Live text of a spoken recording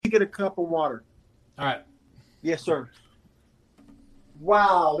get a cup of water? All right. Yes, sir.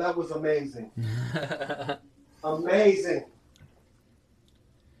 Wow, that was amazing. Amazing.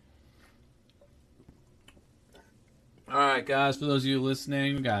 All right, guys. For those of you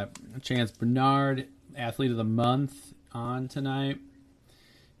listening, we got Chance Bernard, Athlete of the Month, on tonight.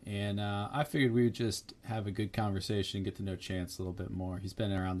 And I figured we would just have a good conversation, get to know Chance a little bit more. He's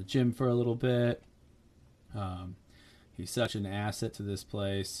been around the gym for a little bit. He's such an asset to this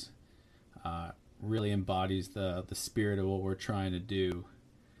place. Really embodies the spirit of what we're trying to do.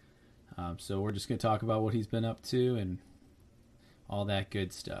 So we're just going to talk about what he's been up to and all that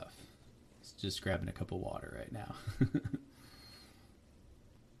good stuff. He's just grabbing a cup of water right now.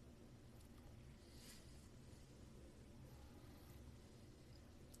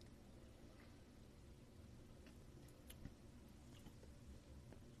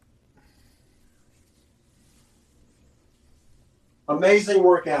 Amazing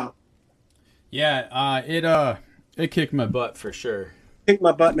workout. Yeah, it kicked my butt for sure. Kick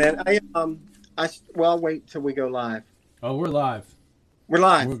my butt, man. Well, I'll wait till we go live. Oh, we're live. We're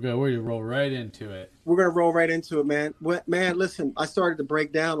live. We're going to roll right into it. We're gonna roll right into it, man. Man, listen, I started to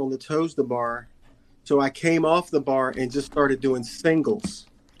break down on the toes to bar, so I came off the bar and just started doing singles.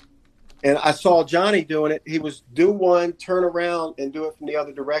 And I saw Johnny doing it. He was do one, turn around, and do it from the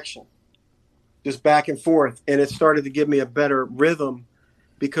other direction, just back and forth. And it started to give me a better rhythm,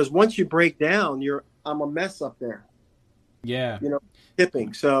 because once you break down, I'm a mess up there. Yeah.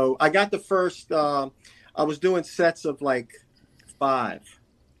 Hipping. So I got the first. I was doing sets of like 5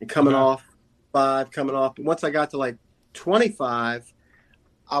 and coming off, 5 coming off. But once I got to like 25,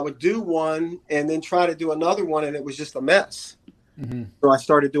 I would do one and then try to do another one, and it was just a mess. Mm-hmm. So I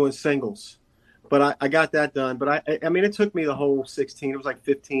started doing singles, but I got that done. But I mean, it took me the whole 16. It was like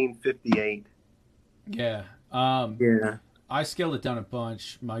 15:58. Yeah. Yeah. I scaled it down a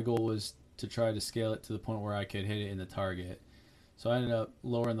bunch. My goal was to try to scale it to the point where I could hit it in the target. So I ended up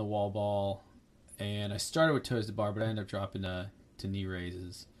lowering the wall ball, and I started with toes to bar, but I ended up dropping to knee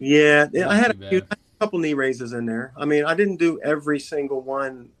raises. Yeah, I had a couple knee raises in there. I mean, I didn't do every single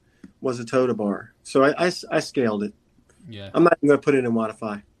one was a toe to bar, so I scaled it. Yeah, I'm not even going to put it in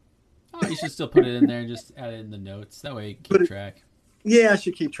Modify. Oh, you should still put it in there and just add it in the notes. That way you can keep track. Yeah, I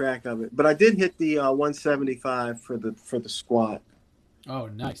should keep track of it. But I did hit the 175 for the squat. Oh,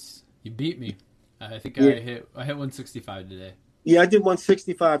 nice! You beat me. I think I hit 165 today. Yeah, I did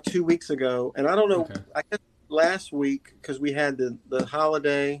 165 2 weeks ago, and I don't know. Okay. I guess last week, because we had the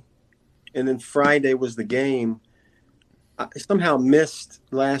holiday, and then Friday was the game. I somehow missed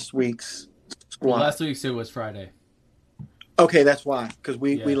last week's squat. Well, last week's it was Friday. Okay, that's why. Because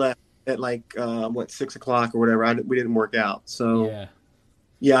we left at like 6 o'clock or whatever. We didn't work out, so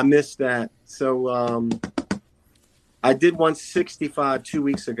yeah, I missed that. So I did 165 2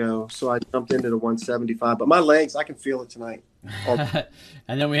 weeks ago, so I jumped into the 175. But my legs, I can feel it tonight.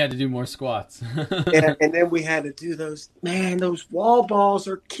 And then we had to do more squats. and then we had to do those. Man, those wall balls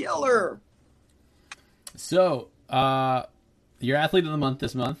are killer. So, you're Athlete of the Month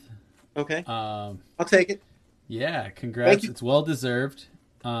this month. Okay. I'll take it. Yeah, congrats. It's well deserved.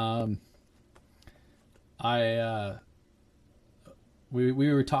 We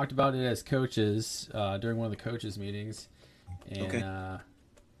were talked about it as coaches during one of the coaches meetings, and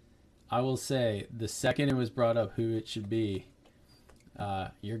I will say the second it was brought up who it should be,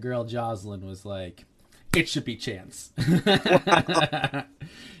 your girl Jocelyn was like, it should be Chance.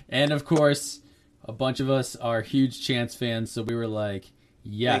 And of course, a bunch of us are huge Chance fans, so we were like,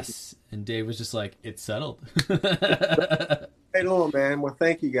 yes. And Dave was just like, it's settled. Right on, man. Well,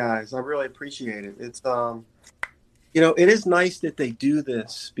 thank you guys. I really appreciate it. It's it is nice that they do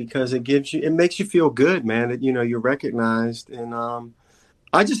this, because it makes you feel good, man, that you're recognized. And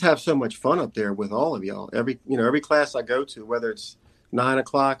I just have so much fun up there with all of y'all. Every class I go to, whether it's 9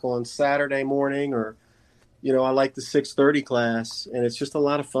 o'clock on Saturday morning or I like the 6:30 class, and it's just a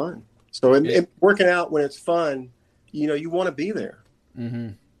lot of fun. So working out when it's fun, you want to be there. Mm-hmm.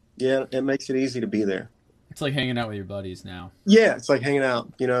 Yeah, it makes it easy to be there. It's like hanging out with your buddies now. Yeah, it's like hanging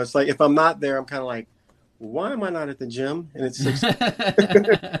out. It's like if I'm not there, I'm kind of like, why am I not at the gym? And it's 6.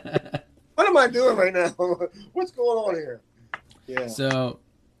 What am I doing right now? What's going on here? Yeah. So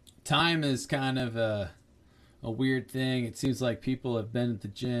time is kind of a weird thing. It seems like people have been at the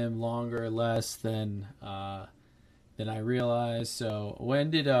gym longer or less than I realized. So when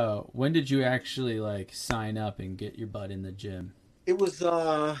did you actually sign up and get your butt in the gym? It was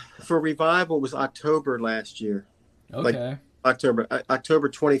for Revival. It was October last year. Okay. October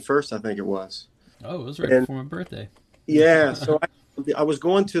 21st, I think it was. Oh, it was right before my birthday. Yeah. So I was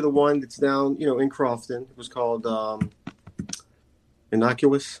going to the one that's down, in Crofton. It was called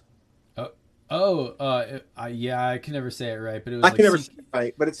Innocuous. Yeah, I can never say it right, but it I was like can never say it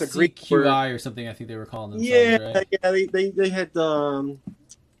right, but it's a Greek word. CQI or something. I think they were calling themselves, Yeah, right? yeah. They had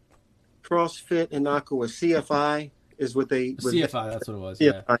CrossFit Innocuous. CFI is what they was. CFI, that's what it was.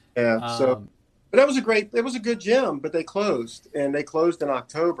 Yeah. CFI. Yeah. So, Um, but that was a great. It was a good gym, but they closed, and they closed in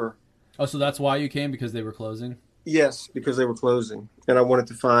October. oh, so that's why you came because they were closing. Yes, because they were closing, and I wanted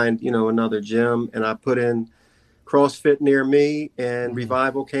to find another gym, and I put in CrossFit near me, and Hmm.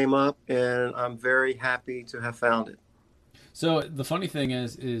 Revival came up, and I'm very happy to have found it. So the funny thing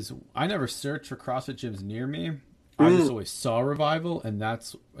is I never searched for CrossFit gyms near me. I just Mm, always saw Revival, and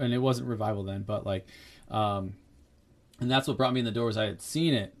it wasn't Revival then, but um, and that's what brought me in the door was I had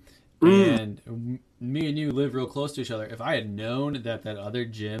seen it, mm. and me and you live real close to each other. If I had known that other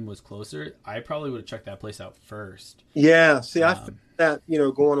gym was closer, I probably would have checked that place out first. Yeah, see, I found Um, that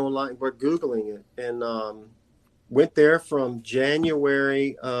going online, but Googling it, and went there from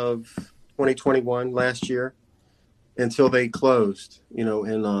January of 2021 last year until they closed, in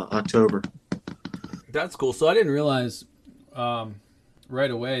October. that's cool. So I didn't realize um,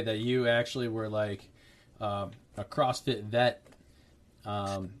 right away that you actually were like a CrossFit vet.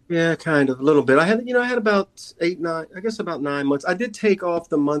 Um, Yeah, kind of a little bit. I had about 9 months. I did take off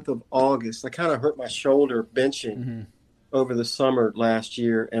the month of August. I kind of hurt my shoulder benching mhm. over the summer last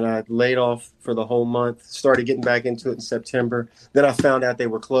year, and I laid off for the whole month. Started getting back into it in September. Then I found out they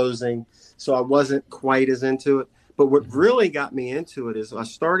were closing, so I wasn't quite as into it. But what Mhm. really got me into it is I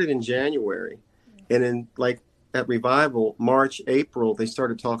started in January, and in like at Revival, March, April, they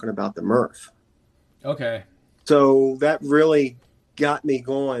started talking about the Murph. Okay. So that really got me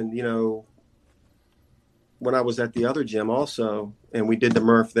going, when I was at the other gym also, and we did the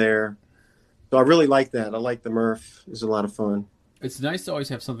Murph there. So I really like that. I like the Murph. It's a lot of fun. It's nice to always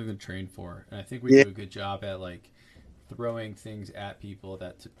have something to train for, and I think we Yeah. do a good job at like throwing things at people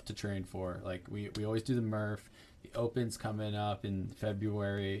that to train for. Like we always do the Murph. The Open's coming up in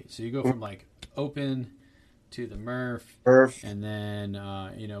February, so you go from like Open to the Murph, Murph. and then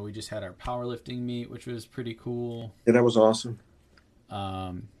we just had our powerlifting meet, which was pretty cool. Yeah, that was awesome.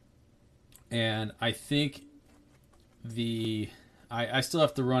 Um, and I think I still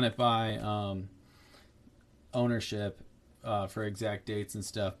have to run it by ownership for exact dates and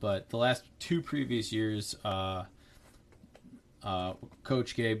stuff. But the last two previous years,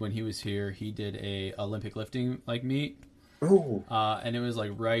 Coach Gabe, when he was here, he did a Olympic lifting like meet, Oh, and it was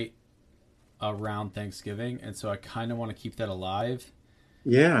like right around Thanksgiving, and so I kind of want to keep that alive.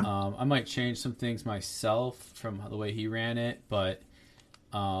 yeah. I might change some things myself from the way he ran it, but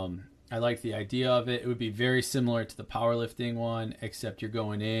I like the idea of it. It would be very similar to the powerlifting one, except you're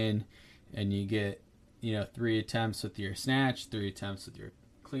going in and you get 3 attempts with your snatch, 3 attempts with your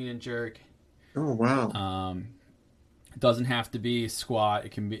clean and jerk. Oh, wow. It doesn't have to be squat.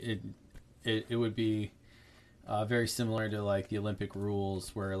 It can be it would be very similar to like the Olympic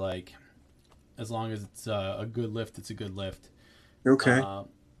rules, where like as long as it's a good lift, it's a good lift. Okay. Uh,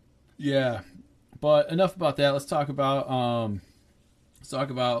 yeah, but enough about that. Let's talk about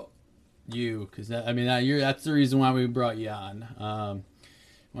you, because that's the reason why we brought you on. I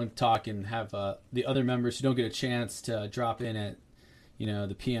want to talk and have the other members who don't get a chance to drop in at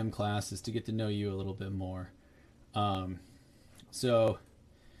the PM classes to get to know you a little bit more. Um, so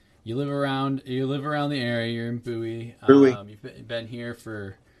you live around the area. You're in Bowie. Really? You've been here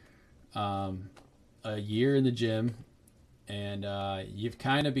for a year in the gym, and you've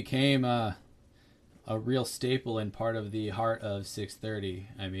kind of became a real staple and part of the heart of 630.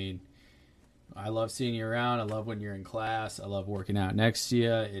 I mean, I love seeing you around. I love when you're in class. I love working out next to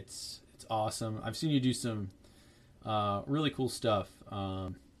you. It's awesome. I've seen you do some really cool stuff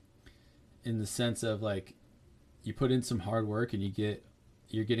in the sense of like you put in some hard work and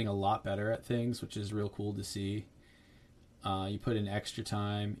you're getting a lot better at things, which is real cool to see. You put in extra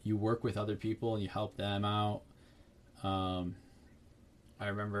time. You work with other people and you help them out. I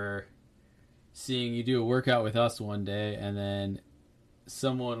remember seeing you do a workout with us one day, and then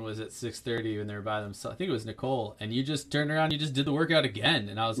someone was at 6:30 and they were by themselves. I think it was Nicole, and you just turned around, and you just did the workout again,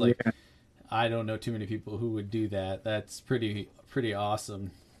 and I was like, Yeah. I don't know too many people who would do that. That's pretty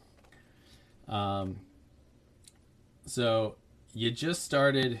awesome. Um, so you just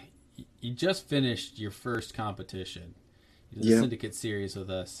started, you just finished your first competition, the Yeah. syndicate series with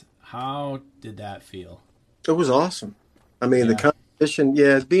us. How did that feel? It was awesome. I mean, the Yeah. competition,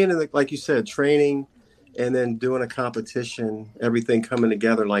 yeah, being in like you said, training and then doing a competition, everything coming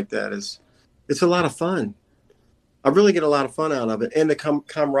together like that it's a lot of fun. I really get a lot of fun out of it, and the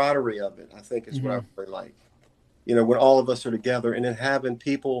camaraderie of it, I think, is what I Hmm. really like. When all of us are together, and then having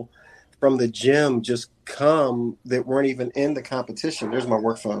people from the gym just come that weren't even in the competition. There's my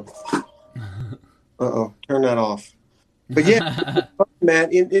work phone. Uh-oh, turn that off. But yeah,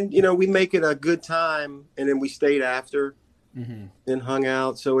 man, and we make it a good time, and then we stayed after Mm-hmm. and hung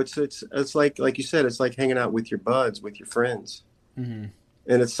out. So it's like you said, it's like hanging out with your buds, with your friends, Mm-hmm.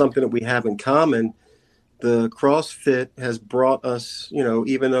 and it's something that we have in common. The CrossFit has brought us,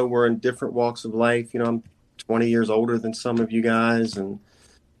 even though we're in different walks of life. I'm 20 years older than some of you guys, and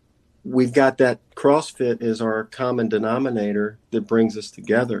we've got that CrossFit is our common denominator that brings us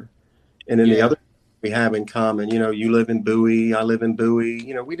together. And then the Yeah. other we have in common, you live in Bowie, I live in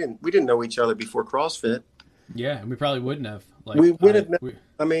Bowie. We didn't know each other before CrossFit. Yeah, and we probably wouldn't have. We Like would have,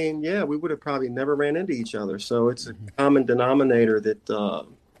 I mean, yeah, we would have probably never ran into each other. So it's a Mhm. common denominator that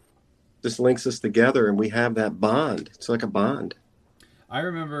just links us together, and we have that bond. It's like a bond. I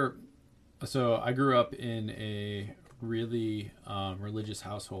remember. So I grew up in a really religious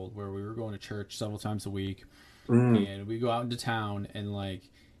household where we were going to church several times a week, Mm, and we go out into town, and like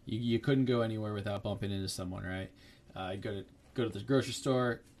you couldn't go anywhere without bumping into someone, right? You go to the grocery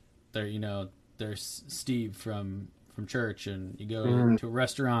store. There, there's Steve from church, and you go mm, to a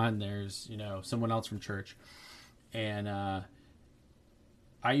restaurant. There's someone else from church, and I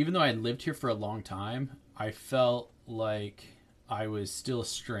even though I had lived here for a long time, I felt like I was still a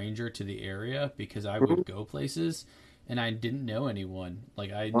stranger to the area because I mm. would go places and I didn't know anyone.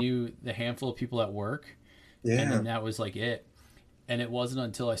 Like I knew the handful of people at work, and Yeah. then that was like it. And it wasn't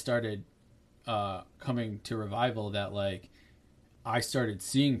until I started coming to Revival that like I started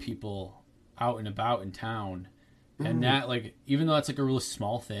seeing people out and about in town, and Mm, that like even though that's like a really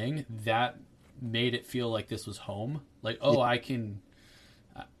small thing, that made it feel like this was home. Like yeah. oh, I can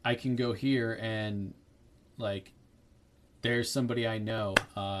go here and like there's somebody I know.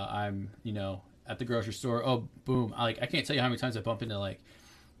 I'm at the grocery store. Oh, boom! I can't tell you how many times I bump into like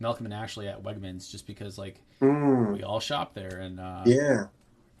Malcolm and Ashley at Wegmans just because like Mm, we all shop there and yeah.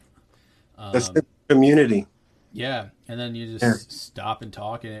 That's the um, community. yeah, and then you Yeah. just stop and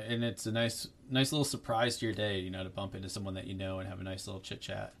talk and it's a nice little surprise to your day, to bump into someone that you know and have a nice little chit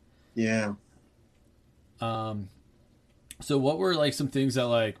chat. Yeah. Um, so what were like some things that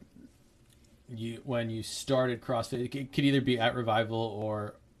like you when you started CrossFit? It could either be at Revival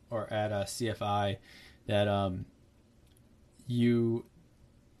or at CFI that you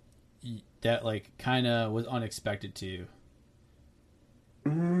that like kind of was unexpected to you.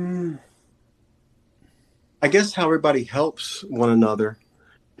 Mm, I guess how everybody helps one another.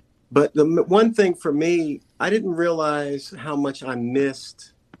 But one thing for me, I didn't realize how much I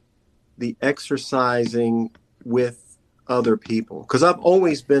missed the exercising with other people because I've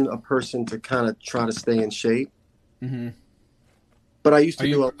always been a person to kind of try to stay in shape. Mm-hmm. But I used Are to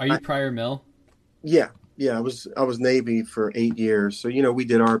you do are you prior mill? yeah, yeah. I was Navy for 8 years, so we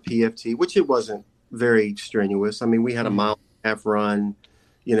did our PFT, which it wasn't very strenuous. I mean, we had a Mm-hmm. mile and a half run,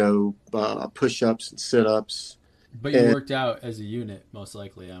 push-ups and sit-ups. But you And worked out as a unit, most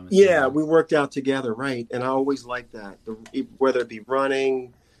likely. I'm yeah, assuming. we worked out together, right? And I always liked that, whether it be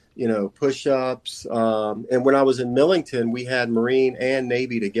running, push-ups. And when I was in Millington, we had Marine and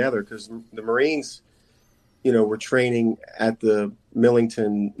Navy together because the Marines, were training at the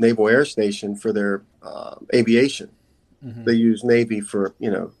Millington Naval Air Station for their aviation. Mm-hmm. They use Navy for,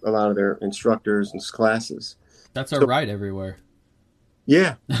 a lot of their instructors and classes. That's our So ride everywhere.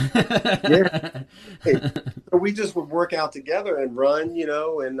 yeah, yeah. Hey, so we just would work out together and run,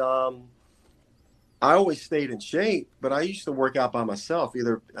 and I always stayed in shape, but I used to work out by myself,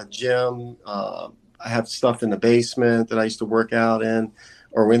 either a gym. I have stuff in the basement that I used to work out in,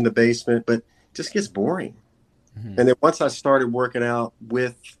 or in the basement, but it just gets boring. Mm-hmm. And then once I started working out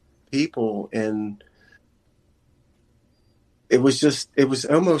with people, and it was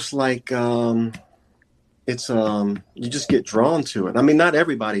almost like it's you just get drawn to it. I mean, not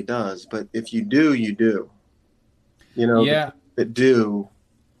everybody does, but if you do, you do. The Yeah, people that do.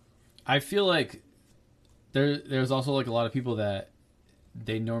 I feel like there's also like a lot of people that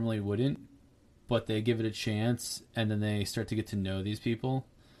they normally wouldn't, but they give it a chance, and then they start to get to know these people,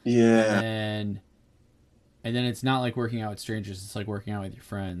 and Yeah, then it's not like working out with strangers; it's like working out with your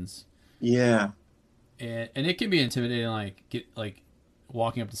friends, yeah. and it can be intimidating, like get like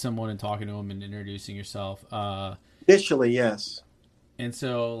walking up to someone and talking to them and introducing yourself. Initially, yes. And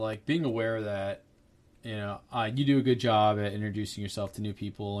so like being aware of that, you do a good job at introducing yourself to new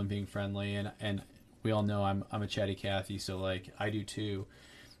people and being friendly, and we all know I'm a chatty Cathy, so like I do too.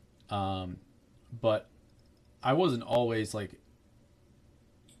 But I wasn't always like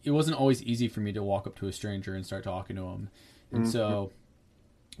it wasn't always easy for me to walk up to a stranger and start talking to them, and Mhm. so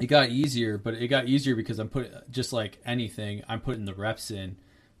it got easier. But it got easier because I'm putting just like anything, I'm putting the reps in.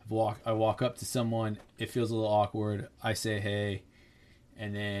 I walk up to someone, it feels a little awkward. I say hey,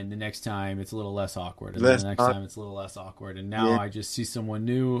 and then the next time it's a little less awkward, and then Let's the next talk. time it's a little less awkward. And now Yeah, I just see someone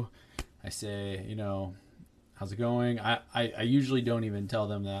new, I say, how's it going? I usually don't even tell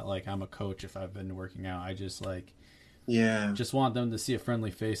them that like I'm a coach if I've been working out. I yeah, just want them to see a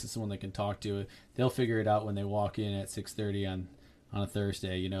friendly face and someone they can talk to. They'll figure it out when they walk in at 6:30 on a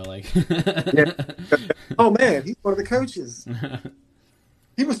Thursday. Like. yeah. Oh man, he's one of the coaches.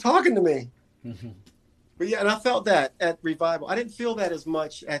 He was talking to me. But yeah, and I felt that at Revival. I didn't feel that as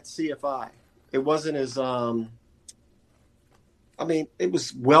much at CFI. It wasn't as I mean, it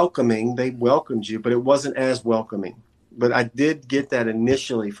was welcoming. They welcomed you, but it wasn't as welcoming. But I did get that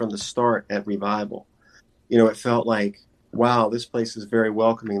initially from the start at Revival. It felt like, wow, this place is very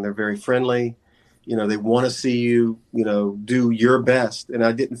welcoming. They're very friendly. They want to see you, do your best. And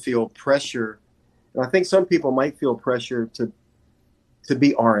I didn't feel pressure. And I think some people might feel pressure to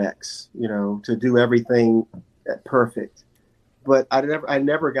be RX, to do everything perfect. But I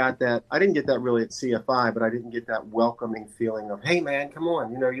never got that. I didn't get that really at CFI, but I didn't get that welcoming feeling of, hey man, come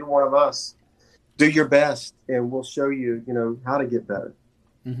on, you're one of us. Do your best, and we'll show you, how to get better.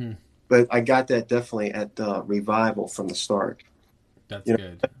 Mm-hmm. But I got that definitely at Revival from the start. That's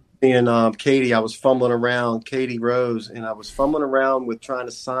good. And Katie, I was fumbling around, Katie Rose, and I was fumbling around with trying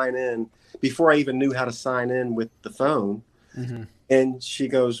to sign in before I even knew how to sign in with the phone. Mm-hmm. And she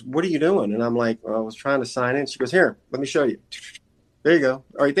goes, what are you doing? And I'm like, well, I was trying to sign in. She goes, here, let me show you. There you go.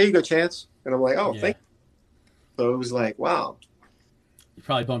 All right, there you go, Chance. And I'm like, oh, Yeah. thank you. So it was like, wow. You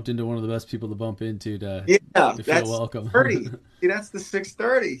probably bumped into one of the best people to bump into to Yeah, feel that's welcome. 30. See, that's the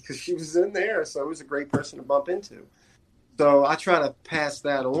 6:30 because she was in there. So it was a great person to bump into. So I try to pass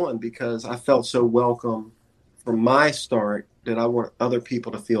that on because I felt so welcome from my start that I want other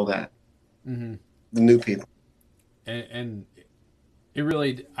people to feel that, Mm-hmm. the new people. And it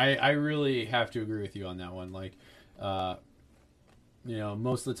really, I really have to agree with you on that one. Like,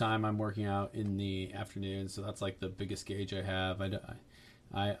 most of the time I'm working out in the afternoon, so that's like the biggest gauge I have.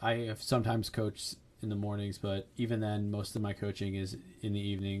 I have sometimes coached in the mornings, but even then, most of my coaching is in the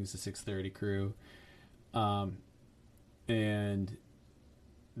evenings, the 6:30 crew. And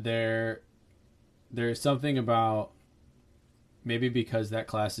there's something about, maybe because that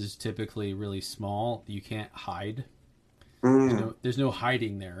class is typically really small, you can't hide. There's no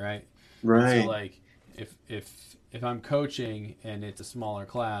hiding there, right? Right. So like if I'm coaching and it's a smaller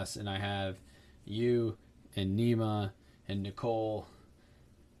class and I have you and Nima and Nicole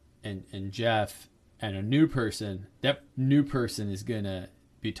and Jeff and a new person, that new person is gonna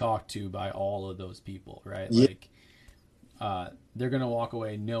be talked to by all of those people, right? Yeah. Like they're gonna walk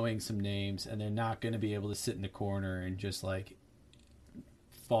away knowing some names, and they're not gonna be able to sit in the corner and just like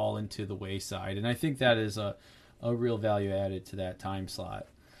fall into the wayside. And I think that is a real value added to that time slot.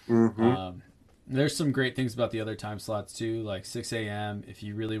 Mm-hmm. There's some great things about the other time slots too, like 6 a.m. If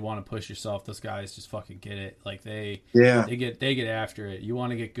you really want to push yourself, those guys just fucking get it. Like they get after it. You want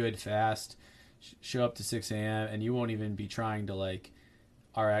to get good fast, show up to 6 a.m. and you won't even be trying to like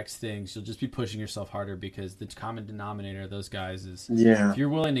RX things. You'll just be pushing yourself harder because the common denominator of those guys is if you're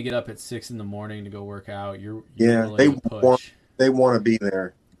willing to get up at 6 in the morning to go work out, you're willing to push. They want to be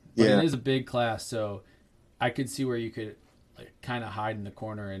there. But it is a big class, so I could see where you could kind of hide in the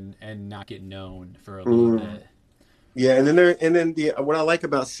corner and not get known for a little bit. Yeah, and then what I like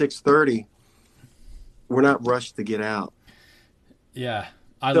about 6:30, we're not rushed to get out. Yeah,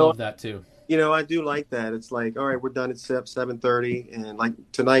 I love that too. I do like that. It's like, all right, we're done at 7:30, and like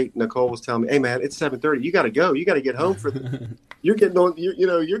tonight, Nicole was telling me, "Hey, man, it's 7:30. You got to go. You got to get home for you're getting on.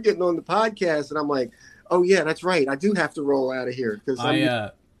 You're getting on the podcast." And I'm like, "Oh yeah, that's right. I do have to roll out of here because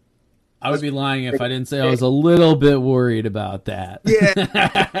I would be lying if I didn't say I was a little bit worried about that. Yeah,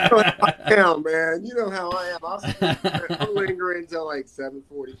 I am, man. You know how I am. I'll linger until like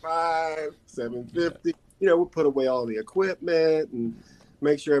 7:45, 7:50. We'll put away all the equipment and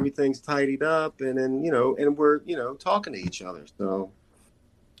make sure everything's tidied up, and then and we're talking to each other. So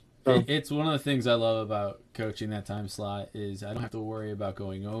it's one of the things I love about coaching that time slot is I don't have to worry about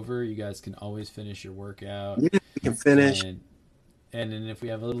going over. You guys can always finish your workout. Yeah, we can finish. And then if we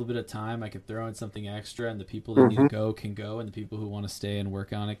have a little bit of time, I could throw in something extra, and the people that need to go can go, and the people who want to stay and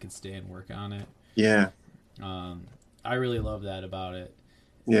work on it can stay and work on it. Yeah. I really love that about it.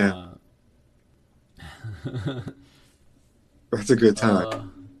 Yeah. That's a good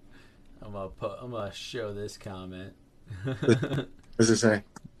time. I'm gonna show this comment. What does it say?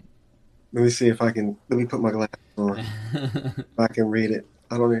 Let me see if I can. Let me put my glasses on. If I can read it.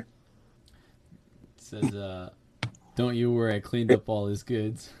 I don't know. It says, "Don't you worry, I cleaned up all his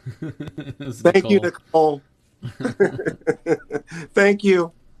goods." Thank you, Nicole. Thank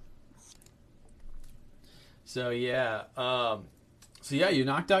you. So yeah, so yeah, you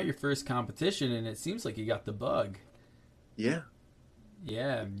knocked out your first competition, and it seems like you got the bug. Yeah.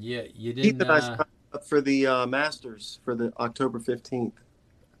 Yeah, yeah, you Keith didn't. and I signed up for the Masters for the October 15th.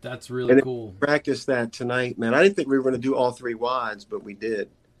 That's really And then cool. practice that tonight, man. I didn't think we were going to do all three wads, but we did.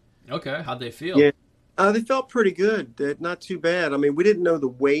 Okay, how'd they feel? Yeah. They felt pretty good. Not too bad. I mean, we didn't know the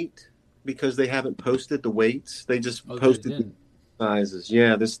weight because they haven't posted the weights. They just Oh, they posted the didn't. sizes.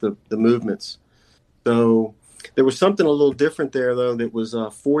 Yeah, this the movements. So there was something a little different there, though. That was a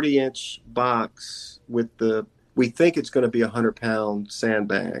 40-inch box with the. We think it's going to be a 100-pound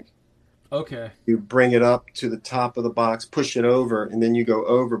sandbag. Okay. You bring it up to the top of the box, push it over, and then you go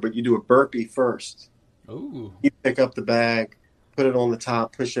over. But you do a burpee first. Ooh. You pick up the bag, put it on the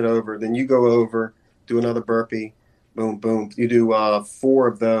top, push it over. Then you go over, do another burpee. Boom, boom. You do four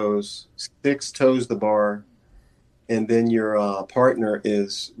of those. Six toes the bar, and then your partner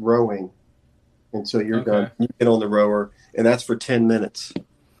is rowing until you're done. Okay. You get on the rower, and that's for 10 minutes.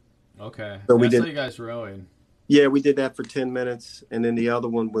 Okay. So Yeah, we I saw did, you guys rowing. yeah, we did that for 10 minutes. And then the other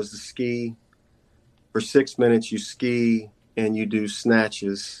one was the ski. For 6 minutes, you ski and you do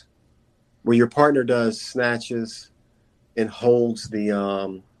snatches where your partner does snatches and holds the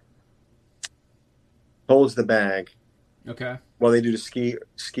bag Okay. while they do the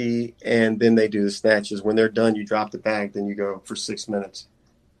ski, and then they do the snatches. When they're done, you drop the bag, then you go for 6 minutes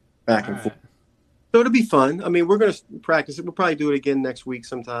back All and forth. right. So it'll be fun. I mean, we're going to practice it. We'll probably do it again next week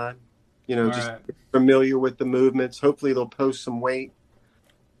sometime. All Just right. familiar with the movements. Hopefully, they'll post some weight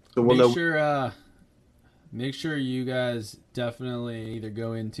so we'll Make know. sure make sure you guys definitely either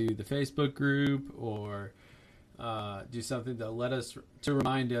go into the Facebook group or do something to let us to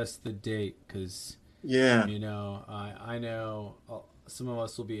remind us the date because Yeah, I know some of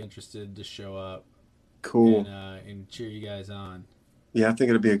us will be interested to show up cool. and cheer you guys on. Yeah, I think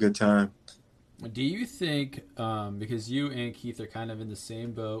it'll be a good time. Do you think because you and Keith are kind of in the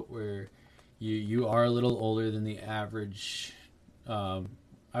same boat where you are a little older than the average I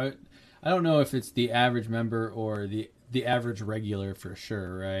I don't know if it's the average member or the average regular for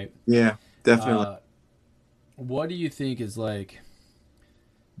sure, right? Yeah, definitely. Uh, what do you think is like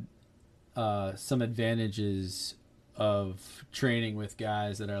some advantages of training with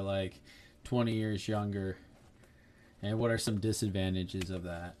guys that are like 20 years younger, and what are some disadvantages of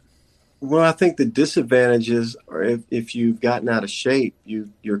that? Well, I think the disadvantages are if you've gotten out of shape,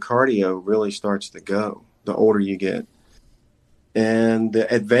 your cardio really starts to go the older you get. And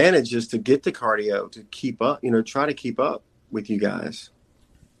the advantage is to get the cardio to keep up, try to keep up with you guys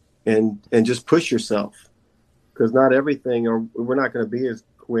and just push yourself because not everything, or we're not going to be as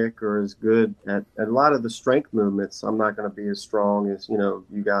quick or as good at a lot of the strength movements. I'm not going to be as strong as,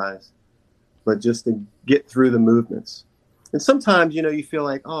 you guys, but just to get through the movements. And sometimes, you feel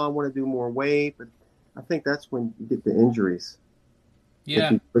like, oh, I want to do more weight, but I think that's when you get the injuries if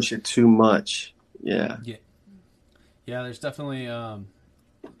Yeah, you push it too much. Yeah. yeah, yeah. There's definitely a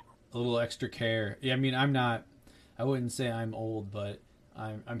little extra care. Yeah, I mean, I wouldn't say I'm old, but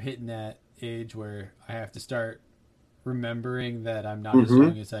I'm hitting that age where I have to start remembering that I'm not as Hmm.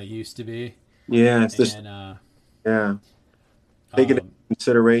 young as I used to be, Yeah. It's just, and yeah. Take it into um,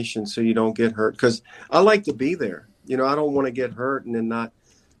 consideration so you don't get hurt. Because I like to be there. I don't want to get hurt and then not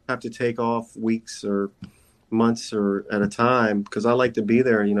have to take off weeks or months or at a time because I like to be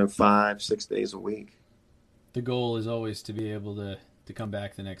there, 5, 6 days a week. the goal is always to be able to come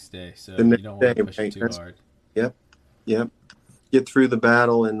back the next day, The so you next don't day, want to push it right? too hard. Yep, yep. Get through the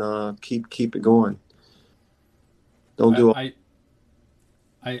battle and keep it going. Don't I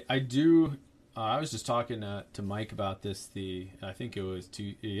do. I do. I was just talking to Mike about this. I think it was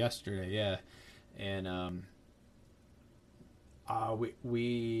yesterday, yeah, and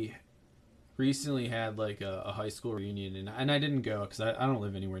we recently had like a high school reunion, and I didn't go because I don't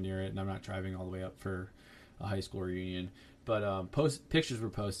live anywhere near it, and I'm not driving all the way up for a high school reunion. But pictures were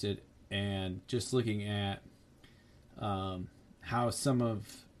posted, and just looking at how some of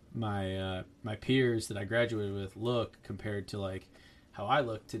my peers that I graduated with look compared to like how I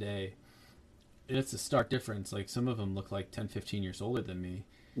look today, it's a stark difference. Like some of them look like 10, 15 years older than me,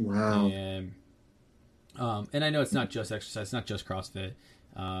 Wow. and I know it's not just exercise, it's not just CrossFit.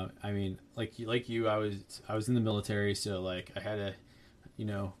 I mean, like you, I was in the military, so like I had to, you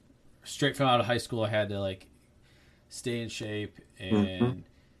know, straight from out of high school, I had to like stay in shape, Hmm. and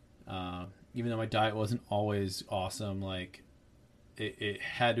even though my diet wasn't always awesome, like it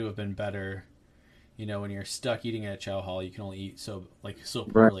had to have been better. You know, when you're stuck eating at chow hall, you can only eat so Right.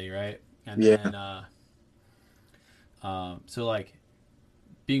 poorly, right? And Yeah. then so like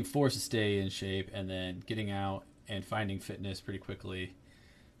being forced to stay in shape and then getting out and finding fitness pretty quickly.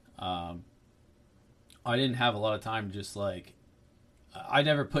 Um, I didn't have a lot of time. Just like I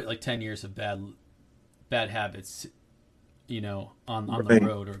never put like 10 years of bad habits, on the Right.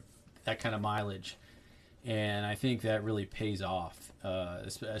 road or that kind of mileage. And I think that really pays off,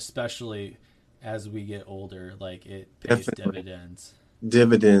 especially as we get older. Like it pays Definitely dividends.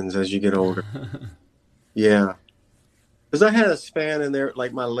 dividends as you get older. Yeah. Because I had a span in there,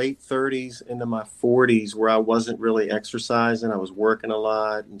 like my late 30s into my 40s, where I wasn't really exercising. I was working a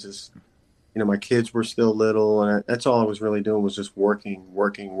lot and just, my kids were still little. And that's all I was really doing was just working,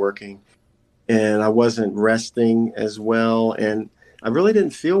 working, working. And I wasn't resting as well. And I really didn't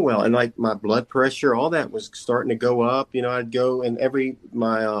feel well. And like my blood pressure, all that was starting to go up. I'd go and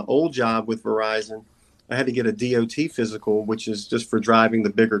my old job with Verizon, I had to get a DOT physical, which is just for driving the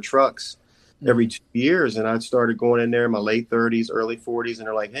bigger trucks every Mm. 2 years. And I started going in there in my late 30s, early 40s. And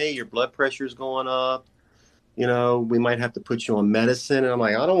they're like, hey, your blood pressure is going up. We might have to put you on medicine. And I'm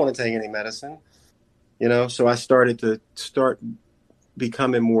like, I don't want to take any medicine. So I started to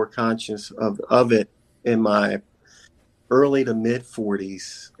becoming more conscious of it in my early to mid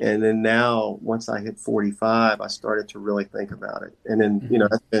 40s. And then now, once I hit 45, I started to really think about it. And then,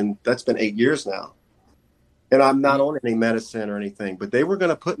 Hmm. that's been 8 years now. And I'm not Yeah. on any medicine or anything, but they were going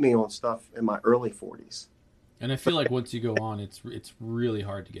to put me on stuff in my early 40s. And I feel like once you go on, it's really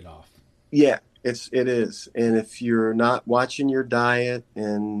hard to get off. Yeah, it is. And if you're not watching your diet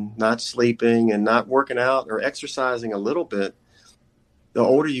and not sleeping and not working out or exercising a little bit, the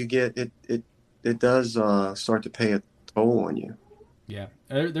older you get, it does start to pay a toll on you. Yeah,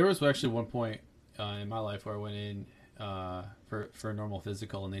 there was actually one point in my life where I went in for a normal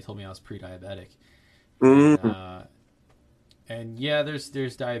physical, and they told me I was pre-diabetic, and Mm, uh, and yeah,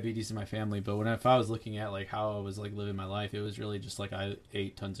 there's diabetes in my family, but if I was looking at like how I was like living my life, it was really just like I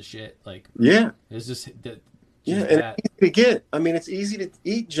ate tons of shit. Like yeah, it was yeah, just and that. it's easy to get. I mean, it's easy to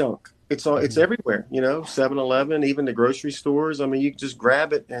eat junk. It's Hmm. everywhere. 7-Eleven, even the grocery stores. I mean, you can just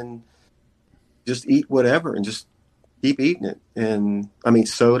grab it and just eat whatever and just keep eating it. And I mean,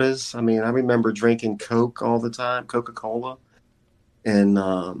 sodas. I mean, I remember drinking Coke all the time, Coca-Cola,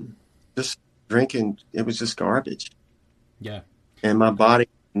 and just drinking. It was just garbage, Yeah, and my the body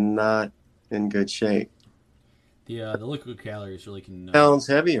not in good shape. the liquid calories really can. Pounds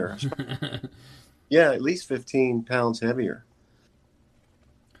heavier. Yeah, at least 15 pounds heavier.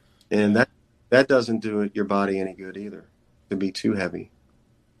 And Yeah, that doesn't do your body any good either, to be too heavy.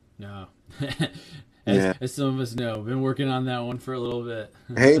 no. Yeah. As some of us know, been working on that one for a little bit.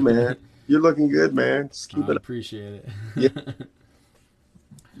 Hey man, you're looking good, man. Just keep I it up. appreciate Yeah. it.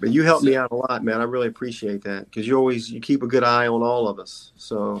 But you helped So, me out a lot, man. I really appreciate that because you keep a good eye on all of us.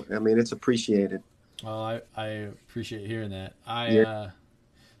 So I mean, it's appreciated. well, I appreciate hearing that. Yeah.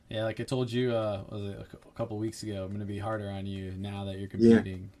 Yeah, like I told you, was it a couple weeks ago, I'm going to be harder on you now that you're Yeah.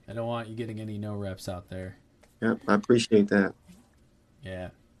 competing. I don't want you getting any no reps out there. Yeah. I appreciate that. Yeah.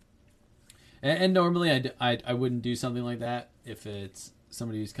 And normally I wouldn't do something like that if it's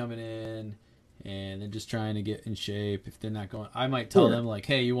somebody who's coming in and they're just trying to get in shape. If they're not going, I might tell Yeah. them like,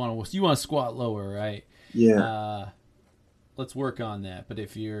 hey, you want to squat lower, right? Yeah. Uh, let's work on that. But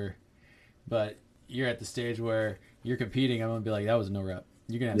you're at the stage where you're competing. I'm gonna be like, that was no rep.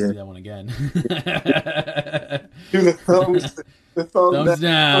 You're gonna have to Yeah. do that one again. Do the thumbs, the thumb Thumbs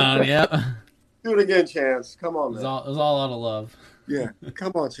down. down. Yep. Do it again, Chance. Come It on, was man. all it was all out of love. Yeah.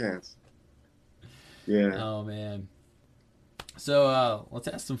 Come on, Chance. Yeah. Oh man. So let's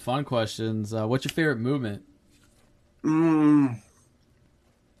ask some fun questions. What's your favorite movement? Mm,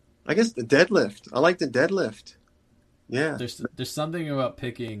 I guess the deadlift. I like the deadlift. Yeah. There's something about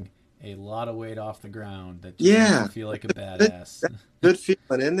picking a lot of weight off the ground that just makes you Yeah. feel like a That's badass. a good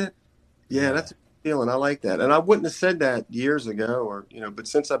feeling, isn't it? Yeah, Yeah. that's a good feeling. I like that. And I wouldn't have said that years ago but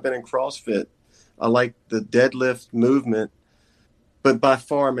since I've been in CrossFit, I like the deadlift movement. But by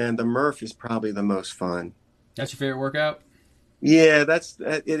far, man, the Murph is probably the most fun. That's your favorite workout? Yeah,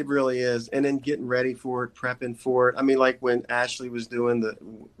 it really is. And then getting ready for it, prepping for it. I mean, like when Ashley was doing the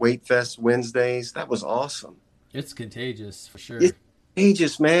Weight Fest Wednesdays, that was awesome. It's contagious for It's sure.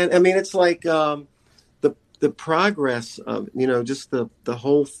 ages, man. I mean, it's like the progress of just the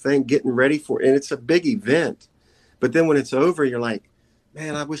whole thing, getting ready for it. And it's a big event. But then when it's over, you're like,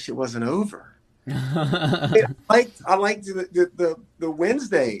 man, I wish it wasn't over. I liked the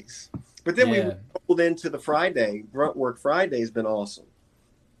Wednesdays, but then we Yeah. rolled into the Friday. Grunt Work Friday has been awesome.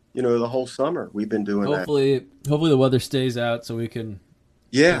 The whole summer we've been doing that. Hopefully the weather stays out so we can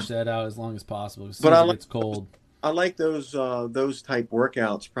Yeah, push that out as long as possible. As soon but as I it like gets cold. I like those type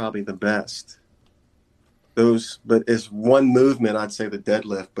workouts probably the best. Those, but it's one movement. I'd say the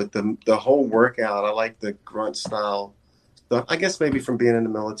deadlift, but the whole workout. I like the grunt style stuff. I guess maybe from being in the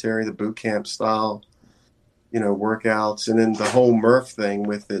military, the boot camp style. workouts, and then the whole Murph thing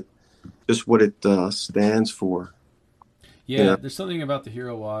with it, just what it stands for. You Yeah, know. there's something about the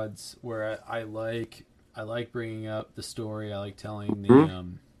hero wads where I like bringing up the story. I like telling the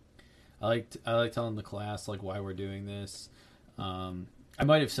Mhm. I like telling the class like why we're doing this. I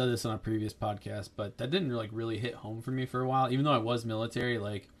might have said this on a previous podcast, but that didn't like really hit home for me for a while. Even though I was military,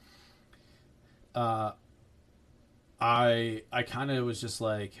 like uh, I kind of was just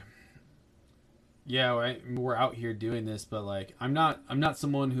like, yeah, we're out here doing this, but like I'm not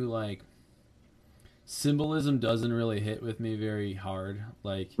someone who like symbolism doesn't really hit with me very hard.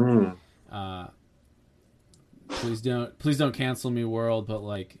 Like Mm. uh, please don't cancel me, world, but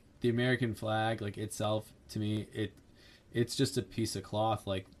like the American flag like itself to me it's just a piece of cloth.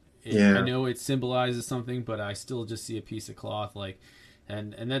 Like I Yeah. know it symbolizes something, but I still just see a piece of cloth. Like,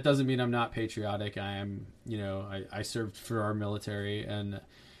 and that doesn't mean I'm not patriotic. I am, I served for our military, and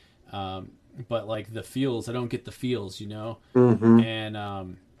but like the feels, I don't get the feels, Hmm.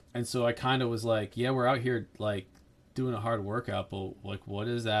 and and so I kind of was like, yeah, we're out here like doing a hard workout, but like, what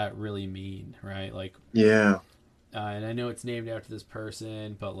does that really mean, right? Like, Yeah. and I know it's named after this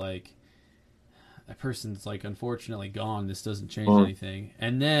person, but like that person's like unfortunately gone. This doesn't change Mm. anything.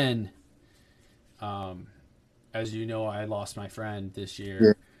 And then, um, as you know, I lost my friend this Yeah.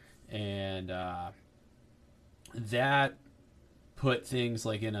 year, and that put things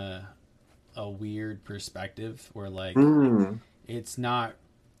like in a weird perspective where like Mm. it's not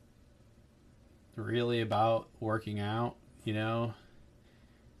really about working out, you know.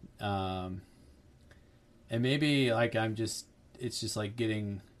 Um, and maybe like it's just like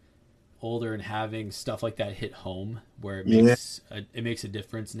getting older and having stuff like that hit home where Yeah. it makes a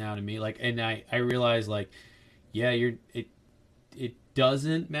difference now to me. Like, and I realize like, yeah, it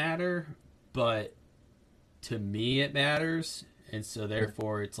doesn't matter, but to me it matters, and so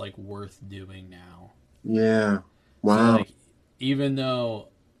therefore it's like worth doing now. Yeah. So Wow. like, even though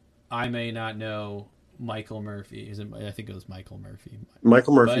I may not know Michael Murphy, isn't I think it was Michael Murphy,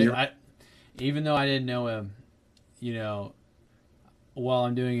 Michael Murphy. but I even though I didn't know him, you know, while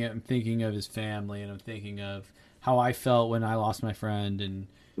I'm doing it, I'm thinking of his family and I'm thinking of how I felt when I lost my friend and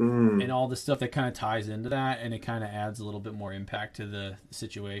Mm. all the stuff that kind of ties into that, and it kind of adds a little bit more impact to the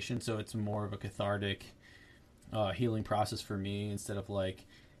situation. So it's more of a cathartic healing process for me instead of like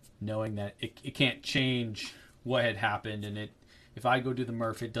knowing that it can't change what had happened, and it if I go do the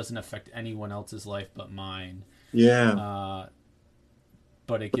Murph, it doesn't affect anyone else's life but mine. Yeah. Uh,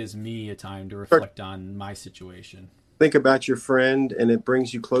 but it gives me a time to Start reflect on my situation. to think about your friend, and it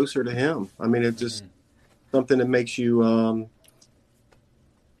brings you closer to him. I mean, it just Mm-hmm. something that makes you,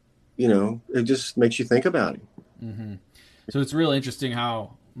 it just makes you think about him. Mm-hmm. So it's really interesting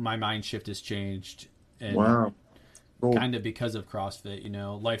how my mind shift has changed, and Wow. Cool. kind of because of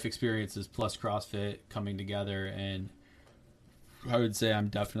CrossFit, life experiences plus CrossFit coming together. And I would say I'm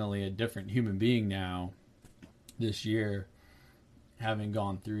definitely a different human being now this year, having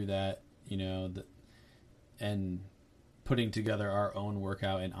gone through that, and putting together our own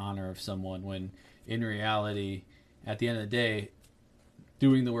workout in honor of someone when in reality, at the end of the day,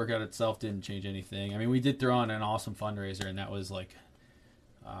 doing the workout itself didn't change anything. I mean, we did throw on an awesome fundraiser, and that was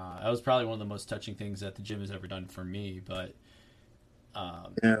probably one of the most touching things that the gym has ever done for me. But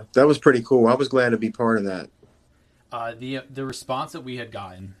um, Yeah, that was pretty cool. I was glad to be part of that. the response that we had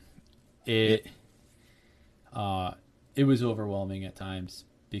gotten, Yeah. it uh, it was overwhelming at times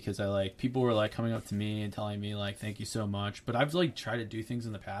because I like people were like coming up to me and telling me like thank you so much. But I've like tried to do things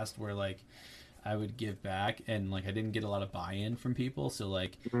in the past where like I would give back and like I didn't get a lot of buy-in from people, so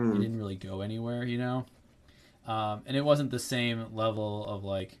like it Mm. didn't really go anywhere, and it wasn't the same level of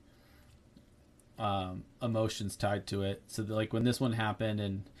like emotions tied to it. So that, like when this one happened,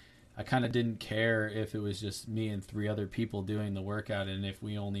 and I kind of didn't care if it was just me and three other people doing the workout, and if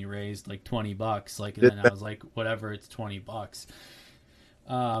we only raised like $20, like Did then I that. was like, whatever, it's $20.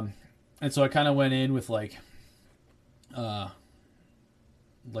 Um, and so I kind of went in with uh,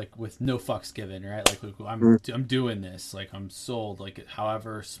 like with no fucks given, right? Like Mm. I'm doing this, like I'm sold, like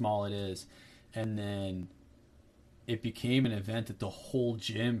however small it is, and then it became an event that the whole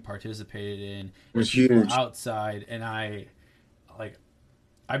gym participated in It and was people huge. outside, and like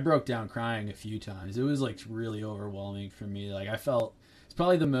I broke down crying a few times. It was like really overwhelming for me. Like I felt it's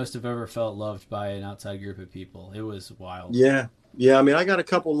probably the most I've ever felt loved by an outside group of people. It was wild. Yeah. Yeah. I mean, I got a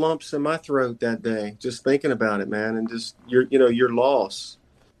couple lumps in my throat that day just thinking about it, man. And just your loss,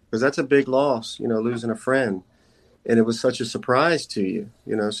 because that's a big loss, losing a friend. And it was such a surprise to you,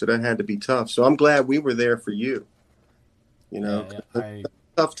 so that had to be tough. So I'm glad we were there for you, Yeah, 'cause yeah. it's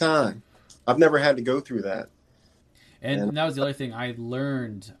a tough time. I've never had to go through that. And And that was the other thing. I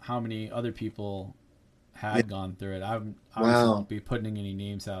learned how many other people had gone through it. I'm obviously Wow. won't be putting any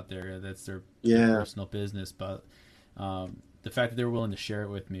names out there. That's their Yeah. personal business, but the fact that they were willing to share it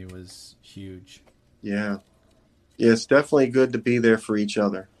with me was huge. Yeah. Yeah. It's definitely good to be there for each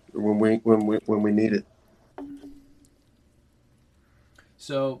other when we need it.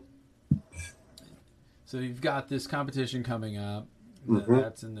 So so you've got this competition coming up Hmm.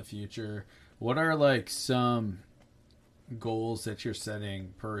 that's in the future. What are like some goals that you're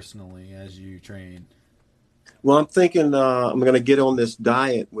setting personally as you train? Well, I'm thinking I'm going to get on this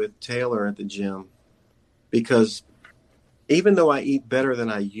diet with Taylor at the gym because even though I eat better than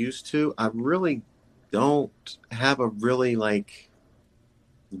I used to, I really don't have a really like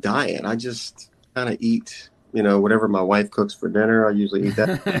diet. I just kind of eat, whatever my wife cooks for dinner. I usually eat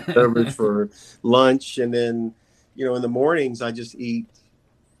that leftovers for lunch, and then, in the mornings I just eat.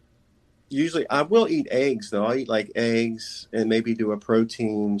 Usually, I will eat eggs though. I eat like eggs and maybe do a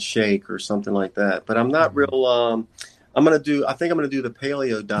protein shake or something like that. But I'm not Hmm. real. I'm gonna do. I think I'm gonna do the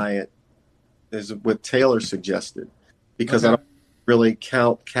paleo diet, is what Taylor suggested, because I Okay. don't really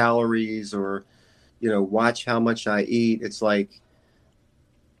count calories or watch how much I eat. It's like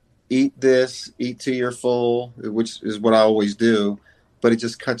eat this, eat till you're full, which is what I always do, but it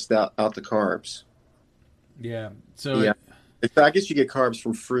just cuts out the carbs. Yeah. So Yeah, it, I guess you get carbs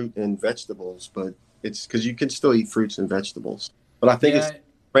from fruit and vegetables, but it's because you can still eat fruits and vegetables. But I think it's yeah,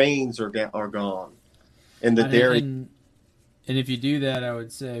 grains are gone, and the and dairy. and and if you do that, I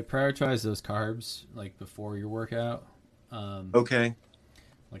would say prioritize those carbs like before your workout. Um, Okay,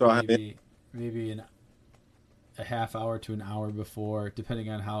 like so I have it. maybe a half hour to an hour before, depending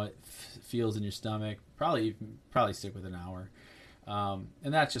on how it feels in your stomach. Probably stick with an hour,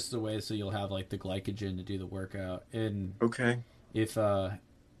 and that's just the way so you'll have like the glycogen to do the workout. And Okay, if uh,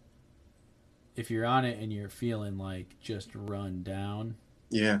 if you're on it and you're feeling like just run down,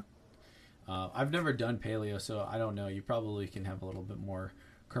 yeah, I've never done paleo, so I don't know. You probably can have a little bit more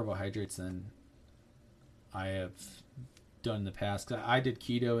carbohydrates than I have done in the past. 'Cause I did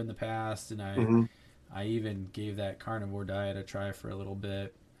keto in the past, and hmm, I even gave that carnivore diet a try for a little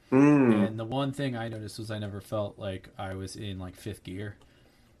bit. mm, And the one thing I noticed was I never felt like I was in like fifth gear.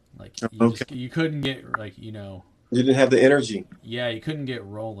 Like okay. you couldn't get like You didn't have the energy. yeah, you couldn't get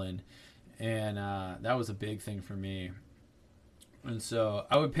rolling, and that was a big thing for me. And so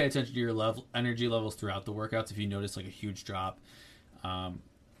I would pay attention to your energy levels throughout the workouts. If you notice like a huge drop, um,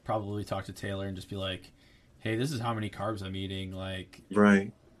 probably talk to Taylor and just be like, "Hey, this is how many carbs I'm eating. Like,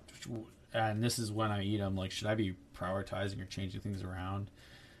 Right. and this is when I eat them. Like, should I be prioritizing or changing things around?"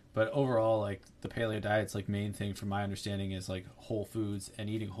 But overall, like the paleo diet's like main thing from my understanding is like whole foods, and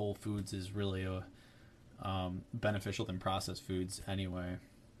eating whole foods is really beneficial than processed foods anyway.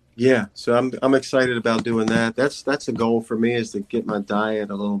 Yeah, so I'm excited about doing that. That's a goal for me, is to get my diet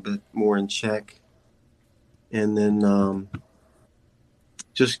a little bit more in check, and then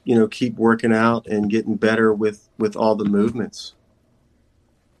just keep working out and getting better with all the movements.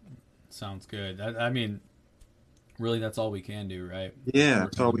 Sounds good. I mean, really, that's all we can do, right? Just Yeah, work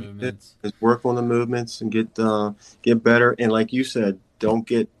that's on all the we can do movements. is work on the movements and get better. And like you said, don't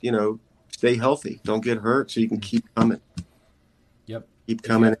get stay healthy. Don't get hurt, so you can Mm. keep coming, Yep. keep If you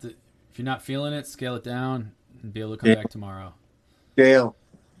coming. have to, if you're not feeling it, scale it down and be able to come Yeah, back tomorrow. scale,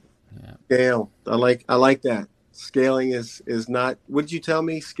 Yeah. scale. I like that. Scaling is not. What did you tell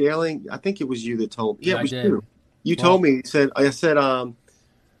me? Scaling. I think it was you that told. Yeah, Yeah, it I was you. did. You told Well, me. You said. I said.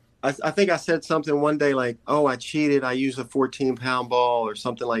 I think I said something one day like, "Oh, I cheated. I used a 14-pound ball or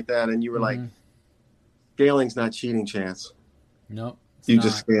something like that," and you were like, mm-hmm. "Scaling's not cheating, Chance. Nope, it's You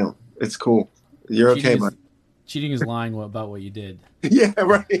just not. scale. It's cool. You're Cheating okay, is bud." cheating is lying about what you did. Yeah,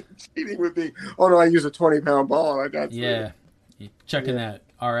 right. Cheating would be, "Oh no, I use a 20-pound ball. I got three." Yeah, checking Yeah,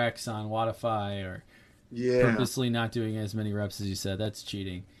 that RX on Wodify or yeah, purposely not doing as many reps as you said. That's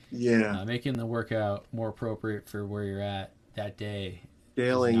cheating. yeah. Making the workout more appropriate for where you're at that day is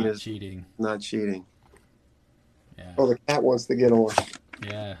Scaling not is cheating. not cheating. Yeah, Oh, the cat wants to get on.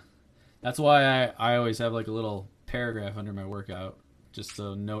 yeah. That's why I always have like a little paragraph under my workout just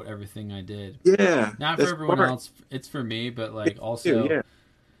to note everything I did. Yeah, Not for that's everyone smart. else. It's for me, but Yeah, like you do, also yeah.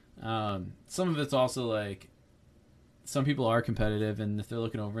 some of it's also like some people are competitive, and if they're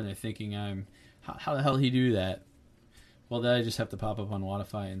looking over and they're thinking how the hell did he do that? Well, then I just have to pop up on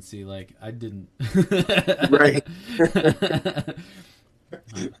Wodify and see like I didn't. Right.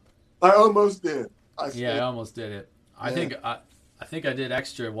 I almost did. I Yeah, I scaled. almost did it. Yeah. I think I did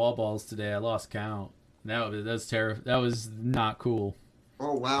extra wall balls today. I lost count. That's terrible. That was not cool.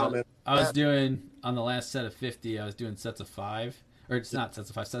 Oh wow, man. I was That, doing on the last set of 50. I was doing sets of five, or it's not sets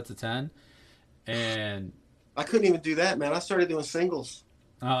of five, sets of 10, and I couldn't even do that, man. I started doing singles.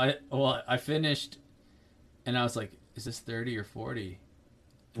 I finished and I was like, is this 30 or 40?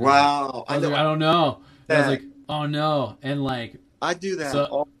 And Wow. I was like, I don't know. And I was that. like, oh no. And like, I do that so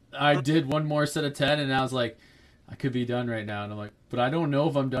all I the did one more set of 10, and I was like, I could be done right now. And I'm like, but I don't know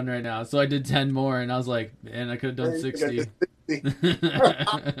if I'm done right now. So I did 10 more, and I was like, man, I could have done time. 60.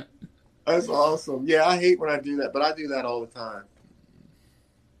 60. That's awesome. Yeah, I hate when I do that, but I do that all the time.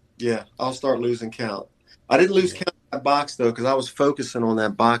 Yeah, I'll start losing count. I didn't lose Yeah. count of that box though, because I was focusing on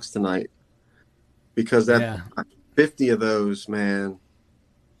that box tonight. Because that Yeah. 50 of those, man.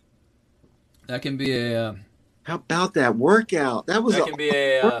 That can be a How about that workout? That was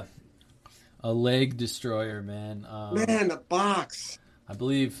a leg destroyer, man. man, the box. I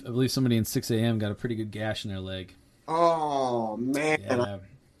believe somebody in 6 a.m. got a pretty good gash in their leg. Oh man, I Yeah.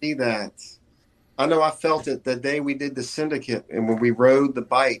 see that. I know I felt it the day we did the syndicate and when we rode the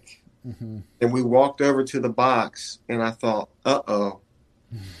bike Mm-hmm. and we walked over to the box and I thought, uh-oh.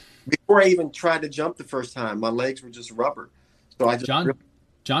 Before I even tried to jump the first time, my legs were just rubber. So I just John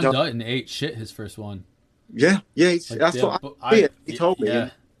jumped. Dutton ate shit his first one. Yeah, Like, that's what I did. He told me.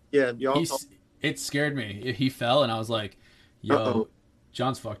 Yeah. Yeah, y'all told It scared me. He fell, and I was like, "Yo, Uh-oh.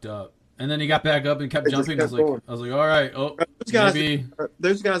 John's fucked up." And then he got back up and kept It just jumping. kept going. I was like, "All right, oh, maybe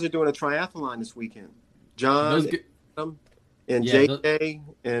Those guys are doing a triathlon this weekend. John those and Yeah, JJ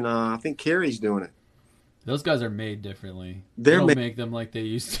and I think Carrie's doing it. those guys are made differently. They're They don't made- make them like they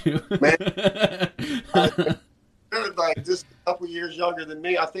used to." They're like just a couple years younger than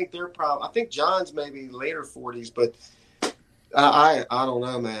me. I think I think John's maybe later 40s, but I don't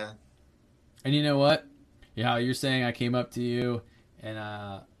know, man. And you know what? Yeah, you're saying I came up to you, and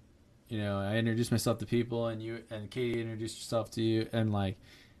I introduced myself to people, and you and Katie introduced herself to you, and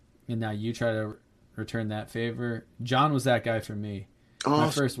now you try to return that favor. John was that guy for me. Oh, My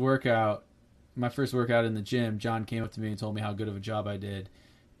first workout in the gym, John came up to me and told me how good of a job I did,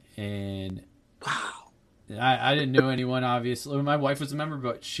 and wow. I didn't know anyone, obviously. My wife was a member,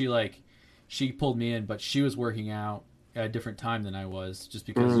 but she pulled me in, but she was working out at a different time than I was, just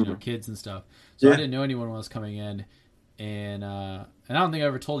because kids and stuff. So Yeah. I didn't know anyone when I was coming in, and I don't think I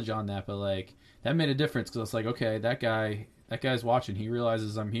ever told John that, but that made a difference because I was like, okay, that guy's watching. He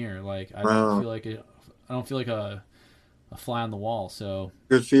realizes I'm here. Like I Wow. don't feel like a fly on the wall. So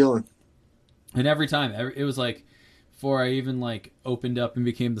Good feeling. and every time it was like before I even opened up and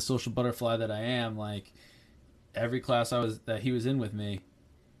became the social butterfly that I am, every class that he was in with me,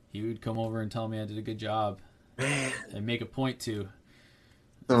 he would come over and tell me I did a good job Man. and make a point to.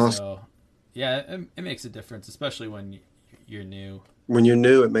 Awesome. So, yeah, it makes a difference, especially when you're new. When you're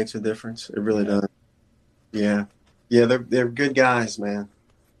new, it makes a difference. It really does. Yeah. Yeah, they're good guys, man.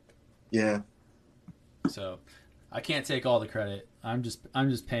 Yeah. So, I can't take all the credit. I'm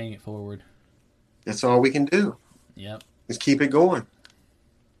just paying it forward. That's all we can do. Yep. Is keep it going.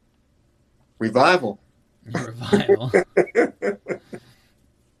 Revival. Revival.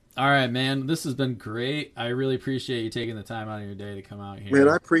 All right, man. This has been great. I really appreciate you taking the time out of your day to come out here. Man,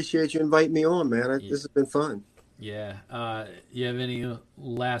 I appreciate you inviting me on, man. This has been fun. Yeah. You have any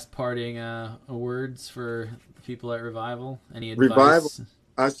last parting words for the people at Revival? Any advice? Revival.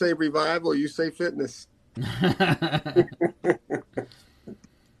 I say revival, you say fitness.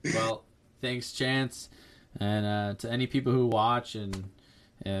 Well, thanks, Chance. And to any people who watch, and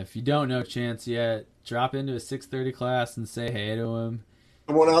if you don't know Chance yet, drop into a 6:30 class and say hey to him.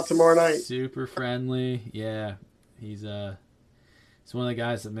 Come on out tomorrow night. Super friendly. Yeah. He's one of the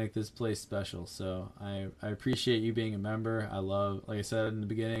guys that make this place special. So I appreciate you being a member. I love, like I said in the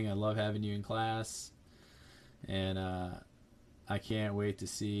beginning, I love having you in class. And I can't wait to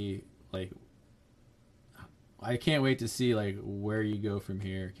see where you go from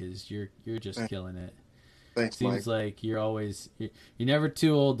here, because you're just killing it. Thanks, Seems Mike. like you're never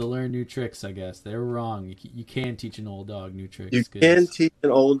too old to learn new tricks. I guess they were wrong. You can teach an old dog new tricks. You can teach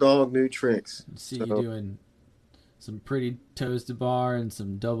an old dog new tricks. See you doing some pretty toes to bar and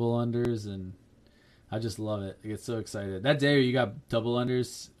some double unders, and I just love it. I get so excited. That day you got double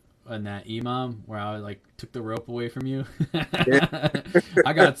unders on that EMOM where I took the rope away from you.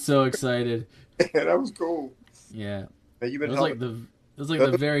 I got so excited. Yeah, that was cool. Yeah, You've it been was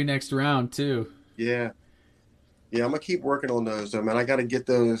the very next round too. Yeah. Yeah, I'm gonna keep working on those though, man. I gotta get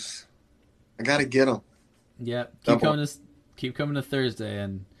those. I gotta get them. Yeah, Double. keep coming to Thursday,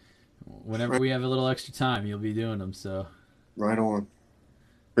 and whenever we have a little extra time, you'll be doing them. So Right on.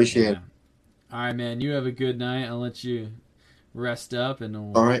 Appreciate it. All right, man. You have a good night. I'll let you rest up, and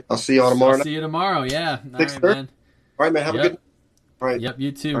All right. I'll see y'all tomorrow I'll night. see you tomorrow. Yeah. All right, 6:30? man. All right, man. Have a good night. All right. Yep.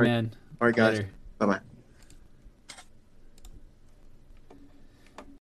 You too, All right. man. All right, guys. Later. Bye-bye.